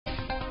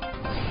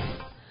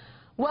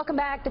Welcome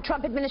back. The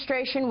Trump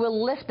administration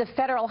will lift the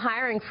federal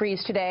hiring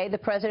freeze today. The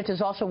president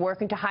is also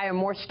working to hire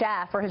more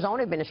staff for his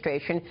own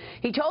administration.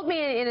 He told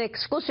me in an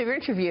exclusive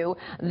interview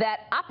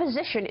that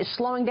opposition is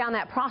slowing down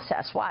that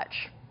process.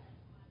 Watch.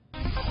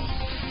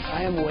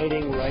 I am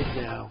waiting right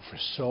now for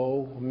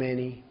so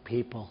many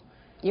people.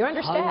 You're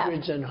understaffed.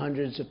 Hundreds and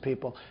hundreds of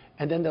people.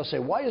 And then they'll say,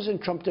 why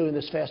isn't Trump doing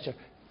this faster?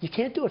 You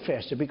can't do it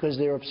faster because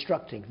they're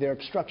obstructing. They're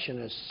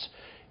obstructionists.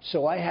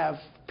 So I have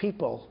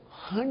people,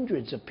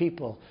 hundreds of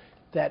people,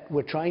 that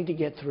we're trying to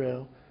get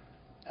through.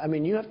 I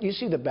mean, you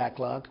see the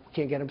backlog. We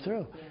can't get them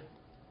through. Yeah.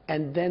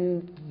 And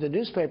then the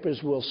newspapers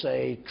will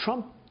say,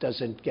 Trump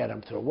doesn't get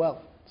them through.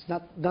 Well, it's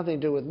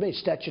nothing to do with me.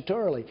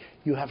 Statutorily,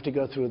 you have to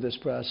go through this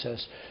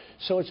process.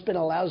 So it's been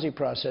a lousy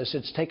process.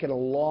 It's taken a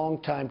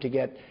long time to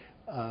get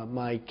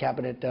my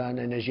cabinet done.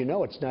 And as you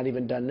know, it's not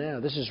even done now.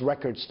 This is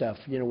record stuff.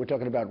 You know, we're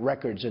talking about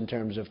records in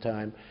terms of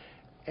time.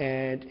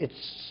 And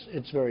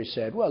it's very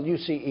sad. Well, you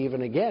see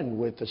even again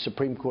with the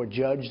Supreme Court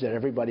judge that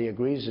everybody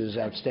agrees is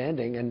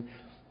outstanding, and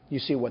you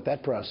see what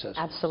that process.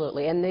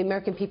 Absolutely. And the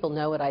American people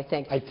know it, I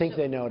think. I think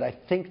they know it. I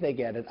think they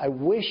get it. I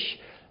wish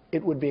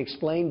it would be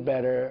explained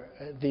better,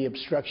 the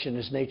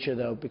obstructionist nature,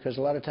 though, because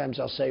a lot of times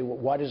I'll say, well,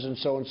 why doesn't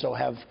so-and-so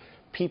have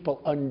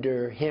people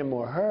under him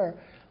or her?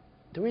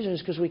 The reason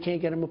is because we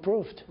can't get them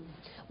approved.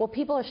 Well,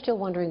 people are still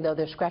wondering, though,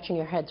 they're scratching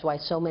their heads why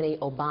so many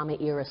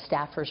Obama-era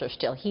staffers are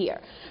still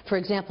here. For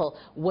example,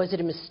 was it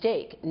a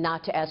mistake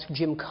not to ask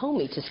Jim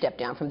Comey to step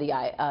down from the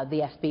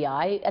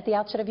FBI at the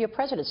outset of your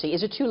presidency?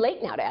 Is it too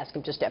late now to ask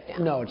him to step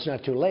down? No, it's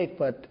not too late,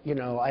 but, you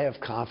know, I have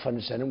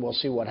confidence in him. We'll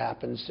see what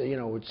happens. You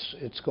know,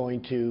 it's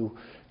going to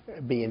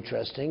be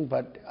interesting,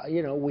 but,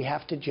 you know, we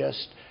have to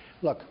just,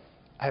 look,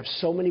 I have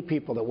so many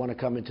people that want to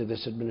come into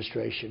this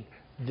administration.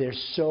 They're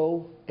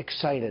so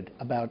excited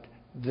about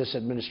this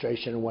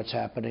administration and what's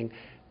happening.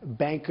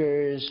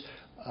 Bankers,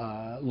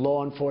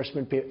 law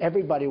enforcement people,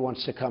 everybody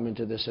wants to come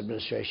into this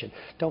administration.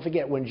 Don't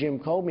forget, when Jim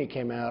Comey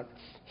came out,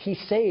 he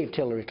saved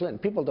Hillary Clinton.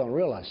 People don't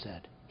realize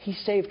that. He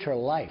saved her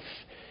life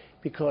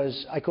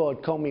because I call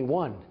it Comey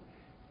 1.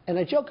 And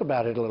I joke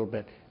about it a little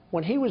bit.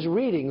 When he was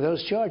reading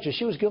those charges,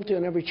 she was guilty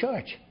on every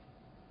charge.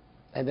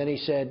 And then he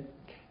said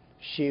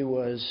she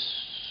was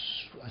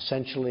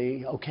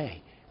essentially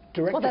okay.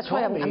 Director well, that's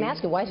why I'm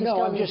asking, why is he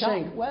still in the job? No, I'm just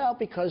saying, well,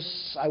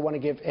 because I want to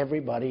give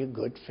everybody a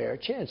good, fair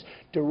chance.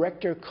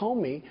 Director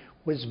Comey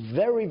was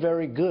very,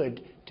 very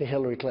good to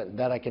Hillary Clinton,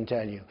 that I can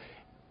tell you.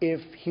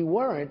 If he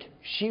weren't,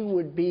 she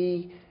would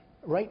be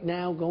right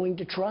now going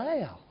to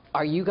trial.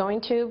 Are you going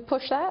to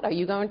push that? Are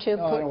you going to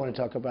No, I don't want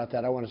to talk about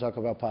that. I want to talk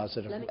about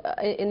positive.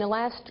 In the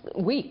last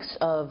weeks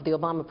of the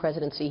Obama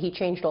presidency, he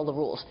changed all the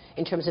rules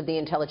in terms of the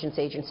intelligence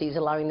agencies,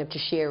 allowing them to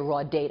share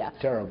raw data.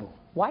 Terrible.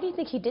 Why do you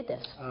think he did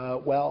this?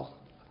 Well,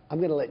 I'm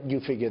going to let you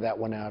figure that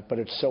one out, but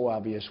it's so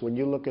obvious. When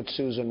you look at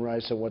Susan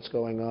Rice and what's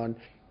going on,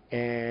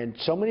 and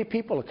so many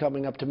people are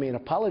coming up to me and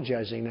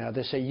apologizing now.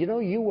 They say, you know,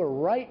 you were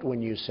right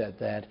when you said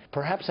that.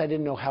 Perhaps I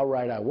didn't know how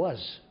right I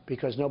was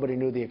because nobody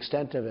knew the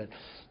extent of it.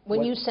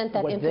 When you sent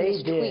that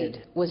infamous tweet,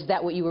 was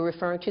that what you were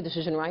referring to, the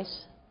Susan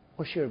Rice?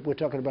 Well, sure. We're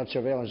talking about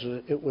surveillance.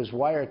 It was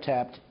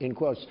wiretapped in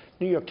quotes.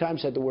 New York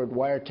Times had the word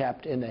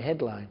wiretapped in the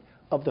headline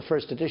of the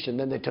first edition.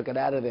 Then they took it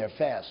out of there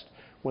fast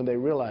when they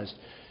realized.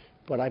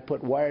 But I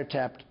put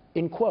wiretapped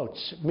in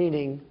quotes,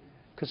 meaning,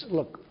 because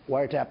look,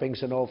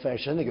 wiretapping's an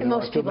old-fashioned thing. There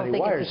aren't too many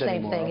wires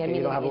anymore. Okay?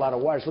 You don't have a lot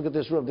of wires. Look at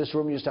this room. This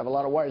room used to have a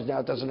lot of wires. Now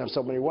it doesn't have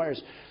so many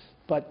wires.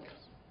 But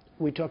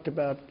we talked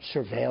about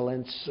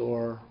surveillance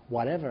or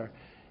whatever,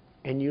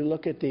 and you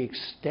look at the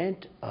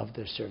extent of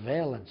the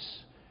surveillance.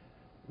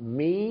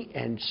 Me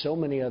and so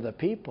many other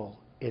people,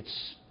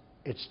 it's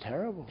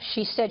terrible.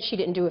 She said she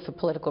didn't do it for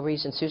political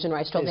reasons. Susan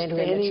Rice told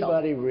Andrea Mitchell. Does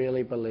anybody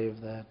really believe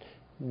that?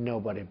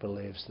 Nobody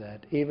believes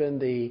that. Even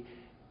the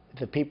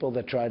people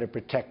that try to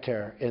protect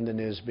her in the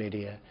news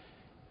media.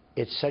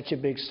 It's such a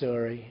big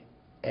story,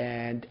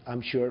 and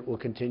I'm sure it will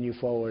continue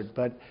forward.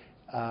 But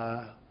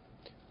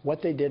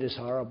what they did is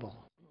horrible.